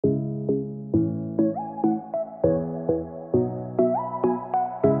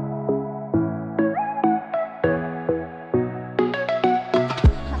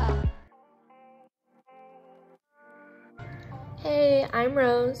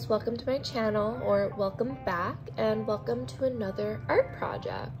guys, welcome to my channel, or welcome back, and welcome to another art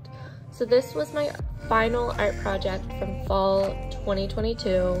project. So this was my final art project from fall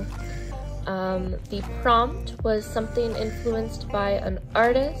 2022. The prompt was something influenced by an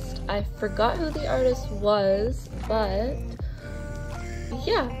artist. I forgot who the artist was, but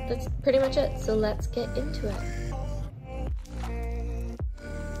yeah, that's pretty much it. So let's get into it.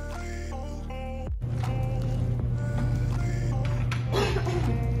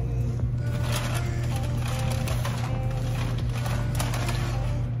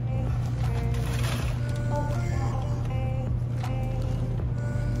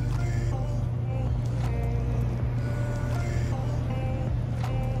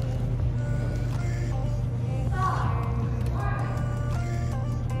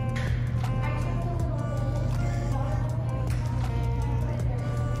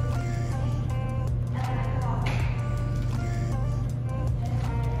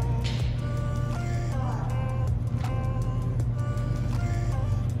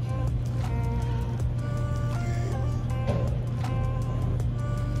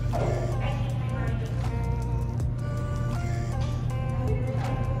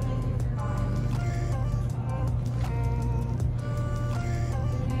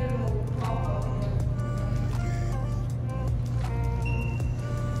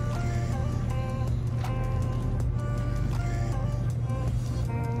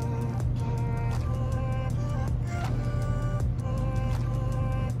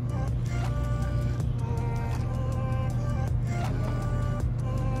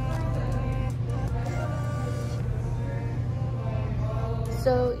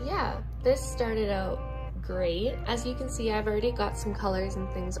 So yeah, this started out great. As you can see, I've already got some colors and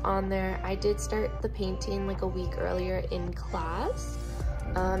things on there. I did start the painting like a week earlier in class.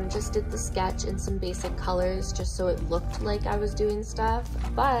 Just did the sketch in some basic colors just so it looked like I was doing stuff.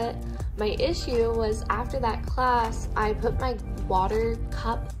 But my issue was after that class, I put my water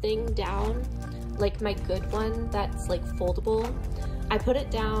cup thing down, like my good one that's like foldable. I put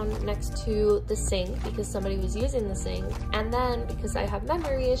it down next to the sink because somebody was using the sink, and then because I have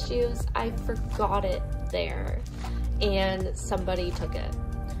memory issues, I forgot it there and somebody took it.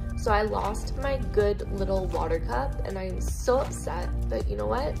 So I lost my good little water cup and I'm so upset, but you know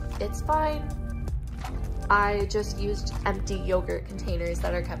what? It's fine. I just used empty yogurt containers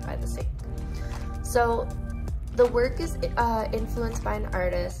that are kept by the sink. So the work is influenced by an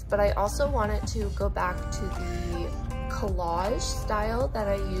artist, but I also wanted to go back to the collage style that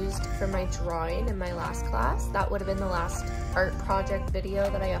I used for my drawing in my last class. That would have been the last art project video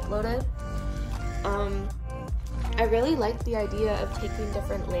that I uploaded. I really liked the idea of taking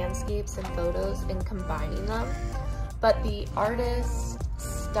different landscapes and photos and combining them, but the artist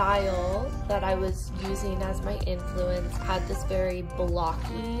style that I was using as my influence had this very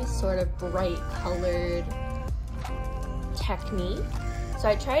blocky, sort of bright colored technique. So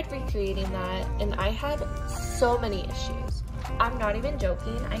I tried recreating that and I had so many issues. I'm not even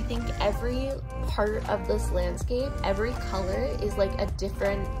joking. I think every part of this landscape, every color is like a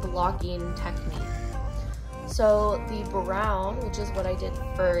different blocking technique. So the brown, which is what I did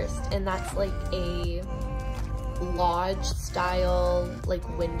first, and that's like a lodge style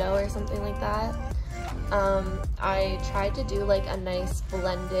like window or something like that. I tried to do like a nice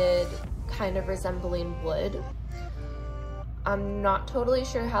blended kind of resembling wood. I'm not totally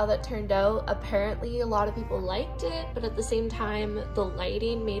sure how that turned out. Apparently a lot of people liked it, but at the same time, the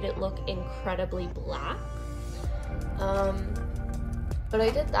lighting made it look incredibly black. But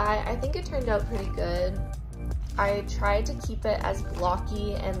I did that. I think it turned out pretty good. I tried to keep it as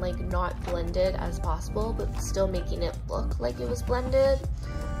blocky and like not blended as possible, but still making it look like it was blended,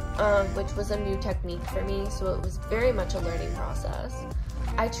 which was a new technique for me, so it was very much a learning process.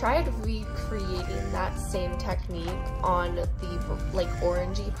 I tried recreating that same technique on the like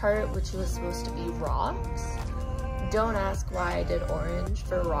orangey part, which was supposed to be rocks. Don't ask why I did orange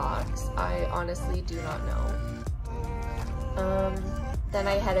for rocks. I honestly do not know. Then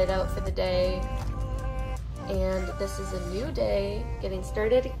I headed out for the day, and this is a new day, getting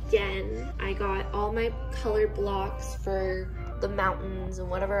started again. I got all my color blocks for the mountains and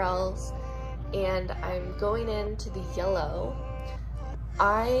whatever else, and I'm going into the yellow.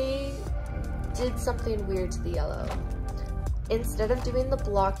 I did something weird to the yellow. Instead of doing the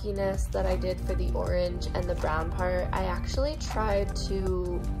blockiness that I did for the orange and the brown part, I actually tried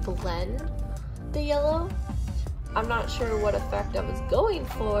to blend the yellow. I'm not sure what effect I was going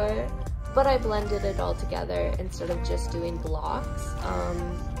for, but I blended it all together instead of just doing blocks.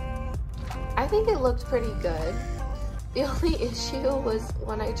 I think it looked pretty good. The only issue was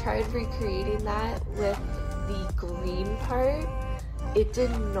when I tried recreating that with the green part, it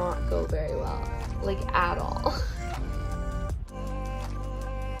did not go very well, like at all.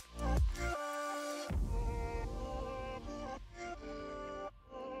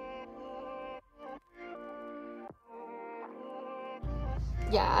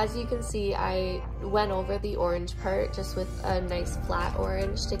 Yeah, as you can see, I went over the orange part just with a nice flat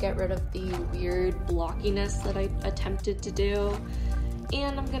orange to get rid of the weird blockiness that I attempted to do.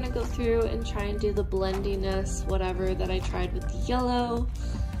 And I'm gonna go through and try and do the blendiness, whatever, that I tried with the yellow.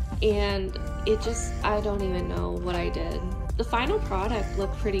 And it just, I don't even know what I did. The final product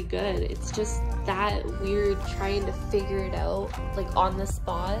looked pretty good. It's just that weird trying to figure it out, like on the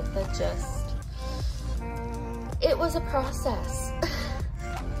spot, that just, it was a process.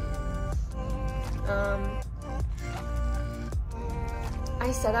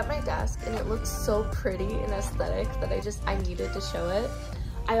 I set up my desk and it looks so pretty and aesthetic that I needed to show it.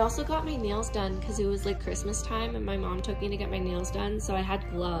 I also got my nails done because it was like Christmas time and my mom took me to get my nails done, so I had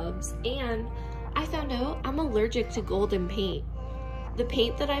gloves, and I found out I'm allergic to golden paint. The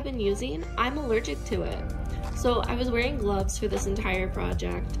paint that I've been using, I'm allergic to it. So I was wearing gloves for this entire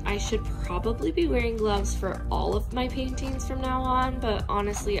project. I should probably be wearing gloves for all of my paintings from now on, but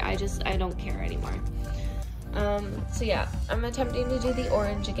honestly, I don't care anymore. So yeah, I'm attempting to do the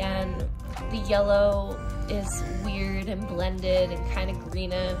orange again. The yellow is weird and blended and kind of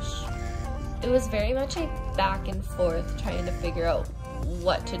greenish. It was very much a back and forth trying to figure out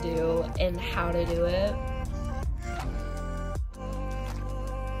what to do and how to do it.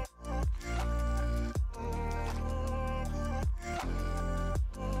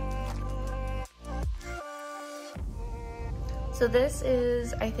 So this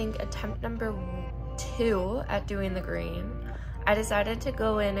is, I think, attempt number 2 at doing the green. I decided to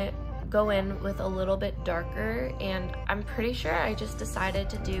go in with a little bit darker, and I'm pretty sure I just decided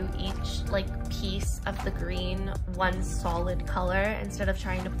to do each like piece of the green one solid color instead of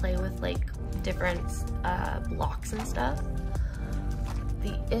trying to play with like different blocks and stuff.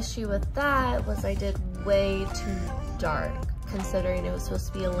 The issue with that was I did way too dark, considering it was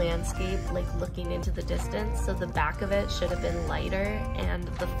supposed to be a landscape, like looking into the distance, so the back of it should have been lighter and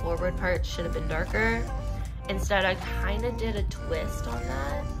the forward part should have been darker. Instead, I kind of did a twist on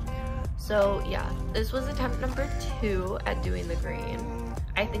that. So yeah, this was attempt number 2 at doing the green.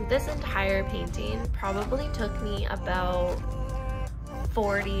 I think this entire painting probably took me about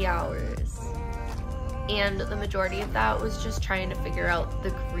 40 hours. And the majority of that was just trying to figure out the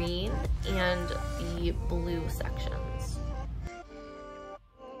green and the blue sections.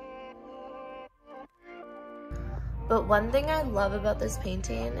 But one thing I love about this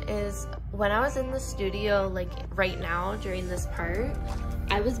painting is when I was in the studio, like right now during this part,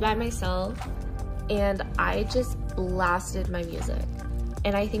 I was by myself and I just blasted my music.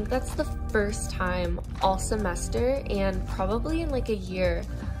 And I think that's the first time all semester and probably in like a year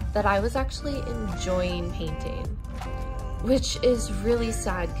that I was actually enjoying painting, which is really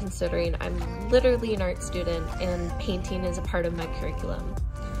sad considering I'm literally an art student and painting is a part of my curriculum.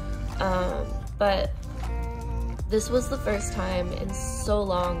 But this was the first time in so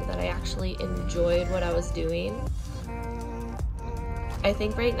long that I actually enjoyed what I was doing. I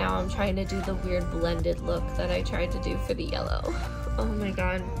think right now I'm trying to do the weird blended look that I tried to do for the yellow. Oh my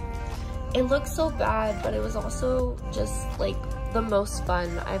god. It looks so bad, but it was also just like the most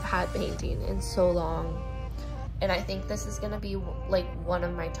fun I've had painting in so long. And I think this is gonna be like one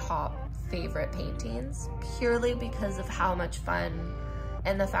of my top favorite paintings, purely because of how much fun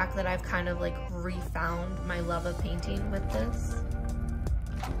and the fact that I've kind of like refound my love of painting with this.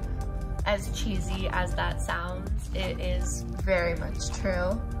 As cheesy as that sounds, it is very much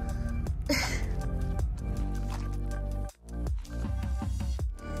true.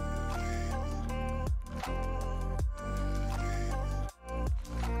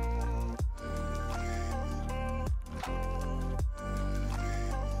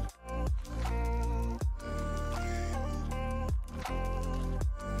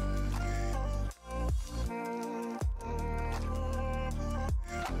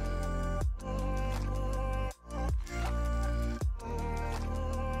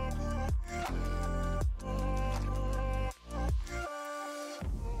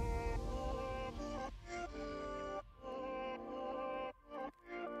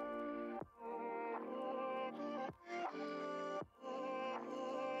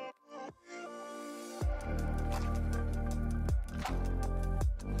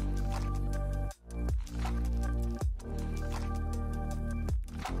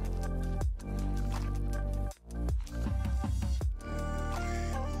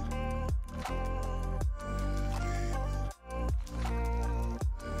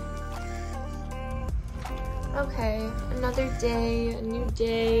 Okay, another day, a new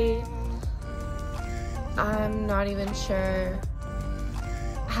day. I'm not even sure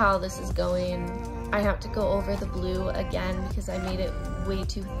how this is going. I have to go over the blue again because I made it way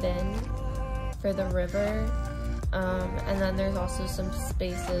too thin for the river. And then there's also some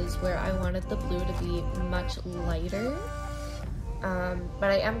spaces where I wanted the blue to be much lighter.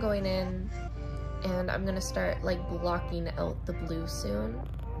 But I am going in and I'm gonna start like blocking out the blue soon.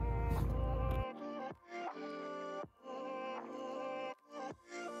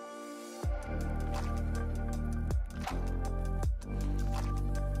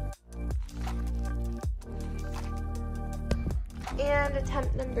 And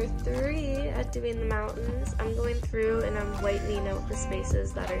attempt number 3 at doing the mountains, I'm going through and I'm whitening out the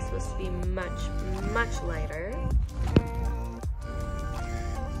spaces that are supposed to be much, much lighter.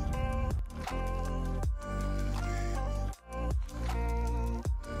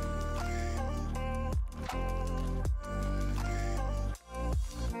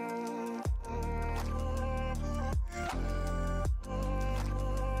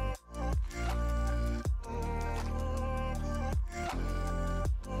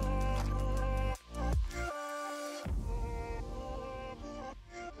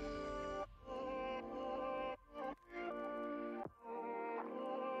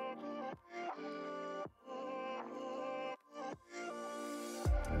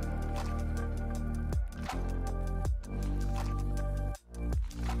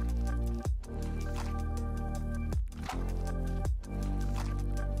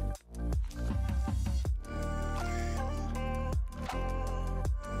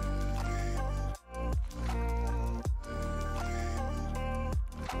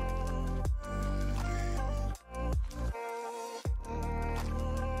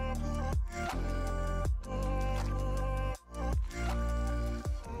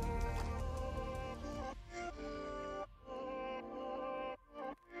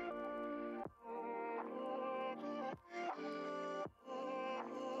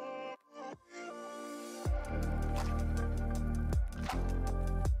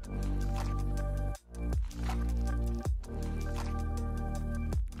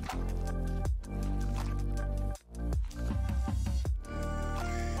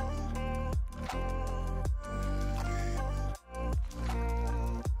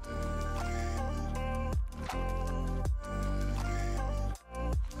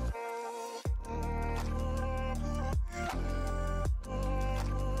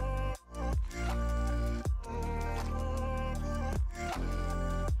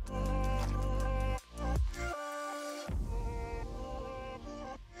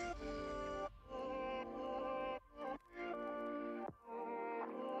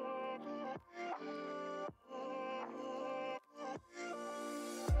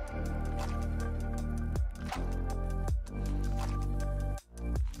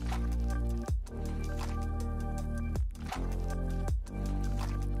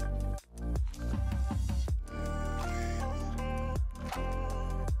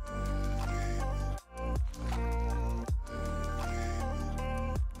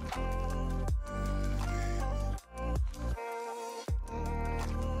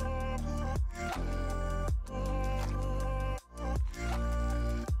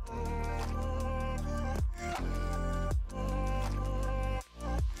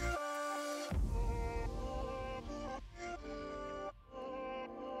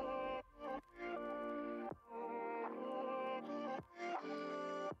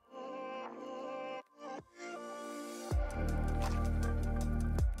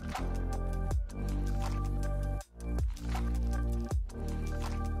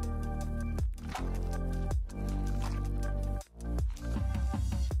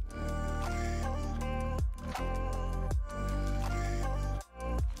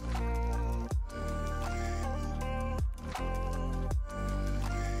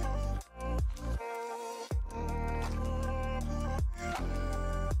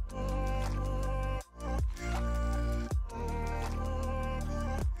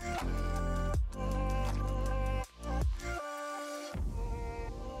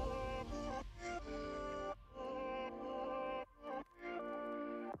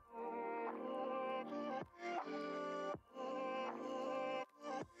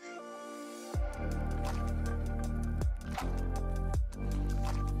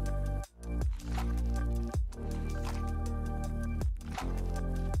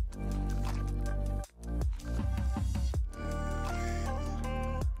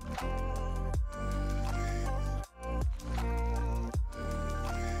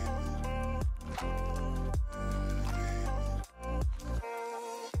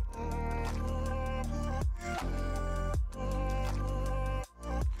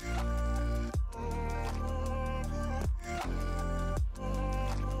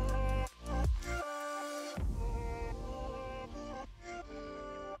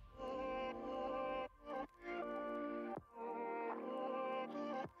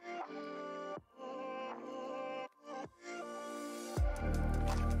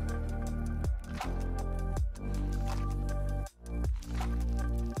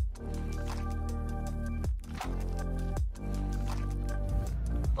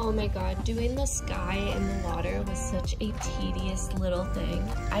 Oh my god, doing the sky and the water was such a tedious little thing.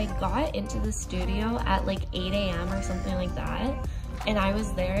 I got into the studio at like 8 a.m. or something like that, and I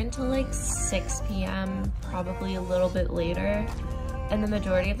was there until like 6 p.m., probably a little bit later, and the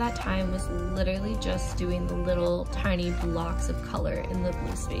majority of that time was literally just doing the little tiny blocks of color in the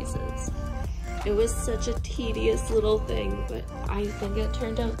blue spaces. It was such a tedious little thing, but I think it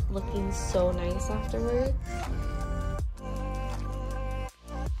turned out looking so nice afterwards.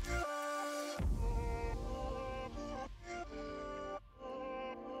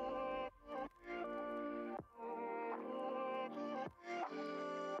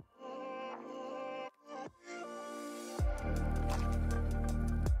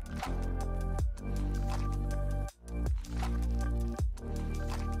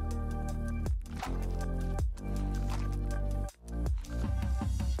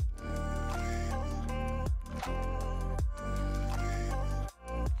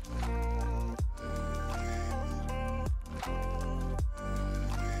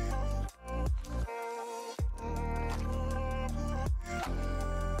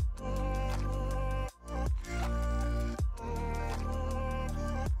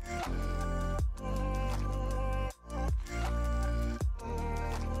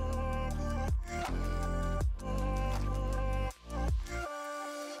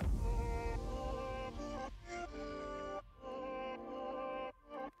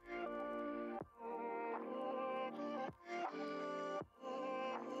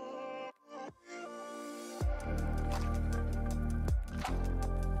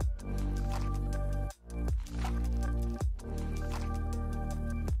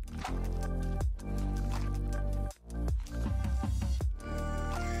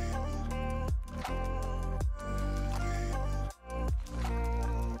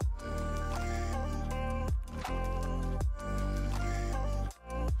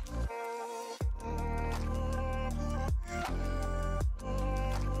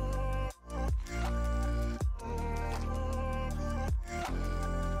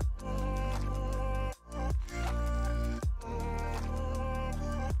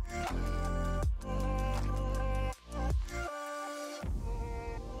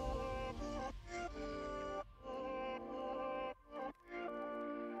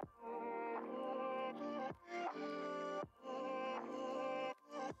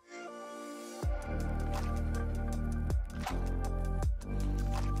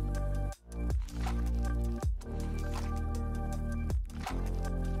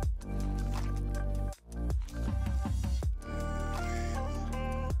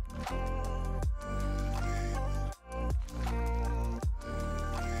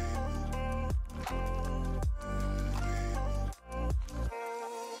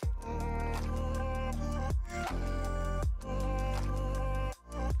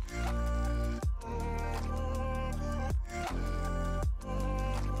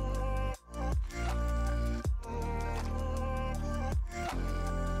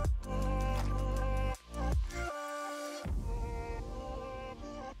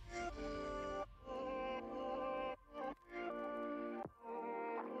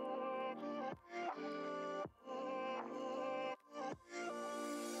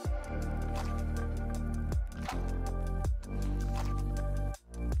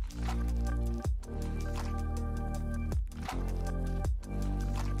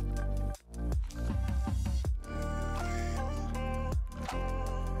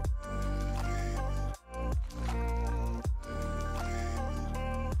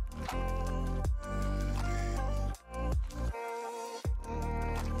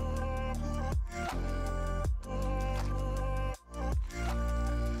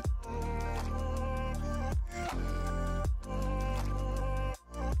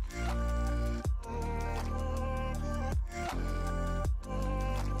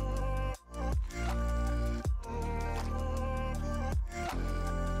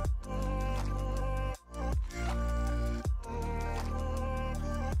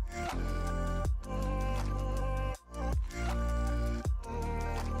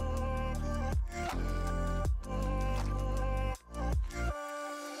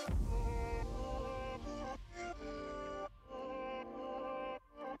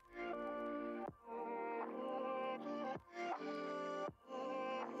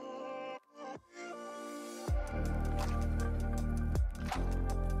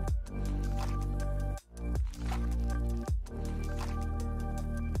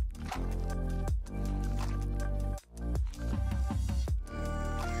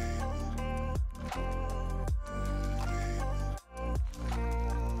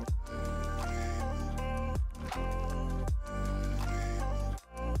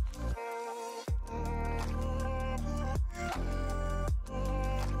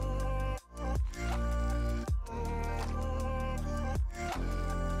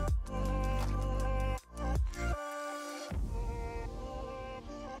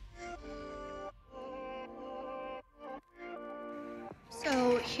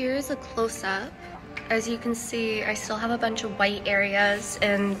 here's a close-up. As you can see, I still have a bunch of white areas,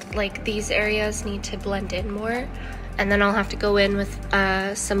 and like these areas need to blend in more. And then I'll have to go in with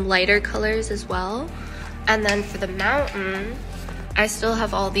some lighter colors as well. And then for the mountain, I still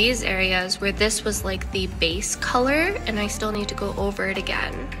have all these areas where this was like the base color, and I still need to go over it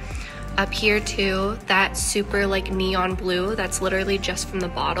again. Up here too, that super like neon blue, that's literally just from the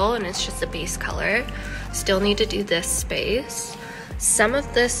bottle and it's just a base color. Still need to do this space. Some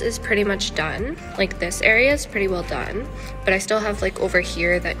of this is pretty much done. Like this area is pretty well done, but I still have like over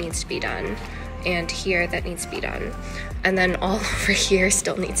here that needs to be done, and here that needs to be done. And then all over here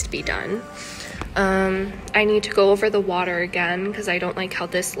still needs to be done. I need to go over the water again because I don't like how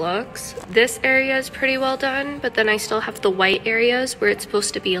this looks. This area is pretty well done, but then I still have the white areas where it's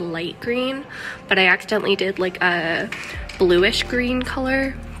supposed to be a light green, but I accidentally did like a bluish green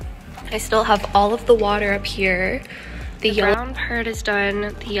color. I still have all of the water up here. The brown part is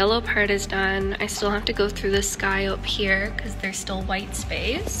done, the yellow part is done. I still have to go through the sky up here because there's still white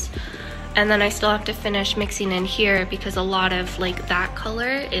space. And then I still have to finish mixing in here because a lot of like that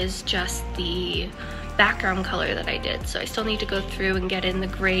color is just the background color that I did. So I still need to go through and get in the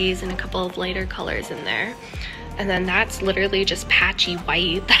grays and a couple of lighter colors in there. And then that's literally just patchy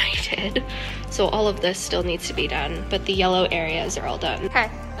white that I did. So all of this still needs to be done, but the yellow areas are all done. Okay,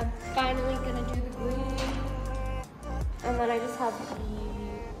 I'm finally gonna do the green. And then I just have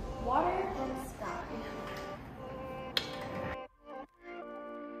the water and sky.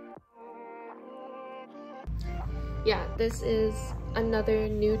 Yeah, this is another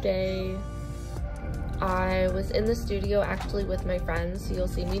new day. I was in the studio actually with my friends, so you'll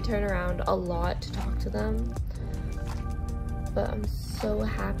see me turn around a lot to talk to them. But I'm so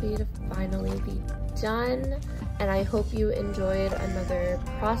happy to finally be done, and I hope you enjoyed another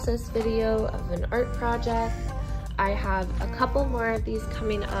process video of an art project. I have a couple more of these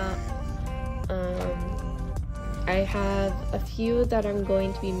coming up. I have a few that I'm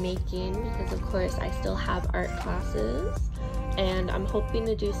going to be making because of course I still have art classes, and I'm hoping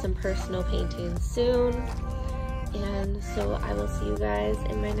to do some personal paintings soon. And so I will see you guys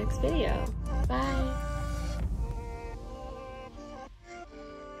in my next video. Bye!